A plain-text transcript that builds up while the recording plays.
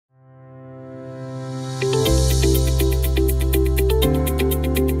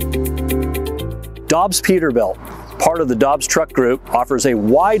Dobbs Peterbilt, part of the Dobbs Truck Group, offers a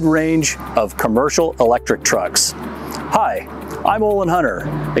wide range of commercial electric trucks. Hi, I'm Olin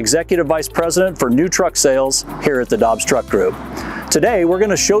Hunter, Executive Vice President for New Truck Sales here at the Dobbs Truck Group. Today we're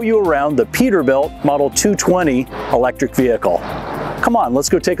going to show you around the Peterbilt Model 220 electric vehicle. Come on, let's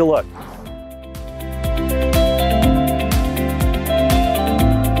go take a look.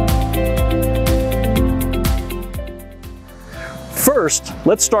 First,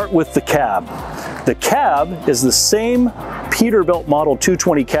 let's start with the cab. The cab is the same Peterbilt Model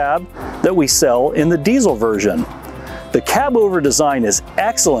 220 cab that we sell in the diesel version. The cab over design is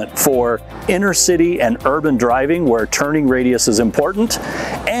excellent for inner city and urban driving where turning radius is important,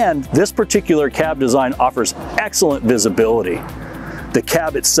 and this particular cab design offers excellent visibility. The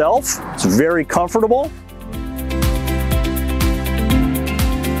cab itself is very comfortable.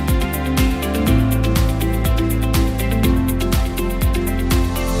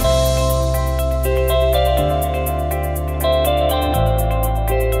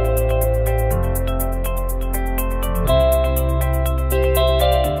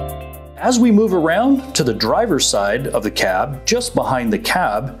 As we move around to the driver's side of the cab, just behind the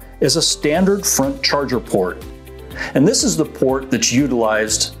cab is a standard front charger port. And this is the port that's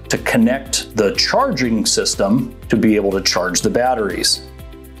utilized to connect the charging system to be able to charge the batteries.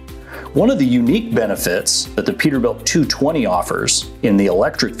 One of the unique benefits that the Peterbilt 220 offers in the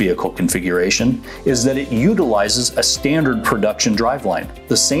electric vehicle configuration is that it utilizes a standard production driveline,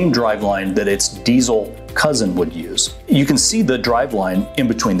 the same driveline that its diesel cousin would use. You can see the driveline in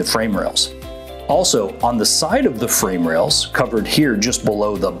between the frame rails. Also, on the side of the frame rails, covered here just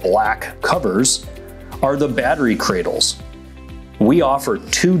below the black covers, are the battery cradles. We offer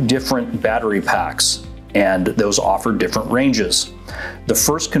two different battery packs, and those offer different ranges. The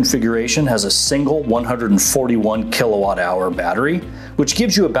first configuration has a single 141 kilowatt hour battery, which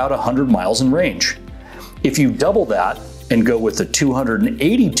gives you about 100 miles in range. If you double that and go with the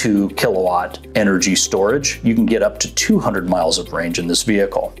 282 kilowatt energy storage, you can get up to 200 miles of range in this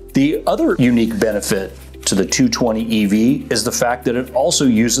vehicle. The other unique benefit to the 220 EV is the fact that it also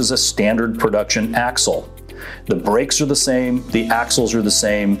uses a standard production axle. The brakes are the same, the axles are the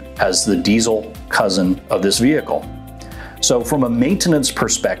same as the diesel cousin of this vehicle. So from a maintenance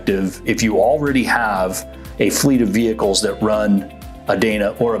perspective, if you already have a fleet of vehicles that run a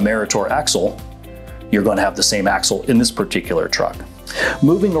Dana or a Meritor axle, you're going to have the same axle in this particular truck.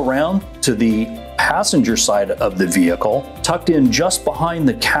 Moving around to the passenger side of the vehicle, tucked in just behind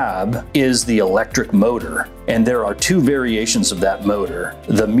the cab is the electric motor. And there are two variations of that motor.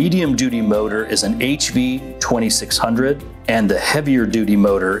 The medium duty motor is an HV 2600 and the heavier duty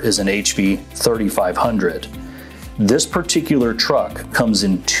motor is an HV 3500. This particular truck comes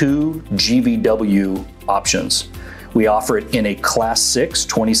in two GVW options. We offer it in a Class 6,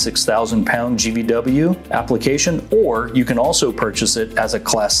 26,000 pound GVW application, or you can also purchase it as a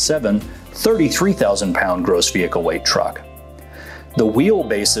Class 7, 33,000 pound gross vehicle weight truck. The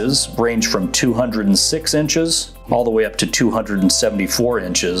wheelbases range from 206 inches all the way up to 274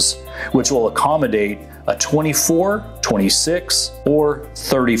 inches, which will accommodate a 24, 26, or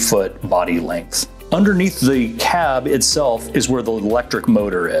 30-foot body length. Underneath the cab itself is where the electric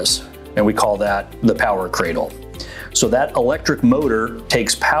motor is, and we call that the power cradle. So that electric motor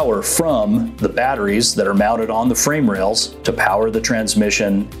takes power from the batteries that are mounted on the frame rails to power the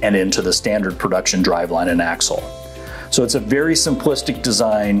transmission and into the standard production driveline and axle. So it's a very simplistic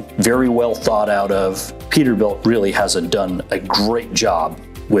design, very well thought out of. Peterbilt really has done a great job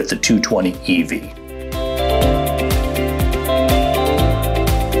with the 220 EV.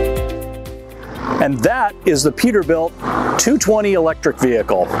 And that is the Peterbilt 220 electric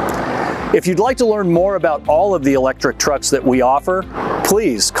vehicle. If you'd like to learn more about all of the electric trucks that we offer,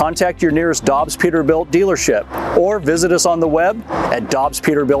 please contact your nearest Dobbs Peterbilt dealership or visit us on the web at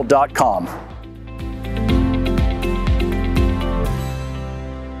dobbspeterbilt.com.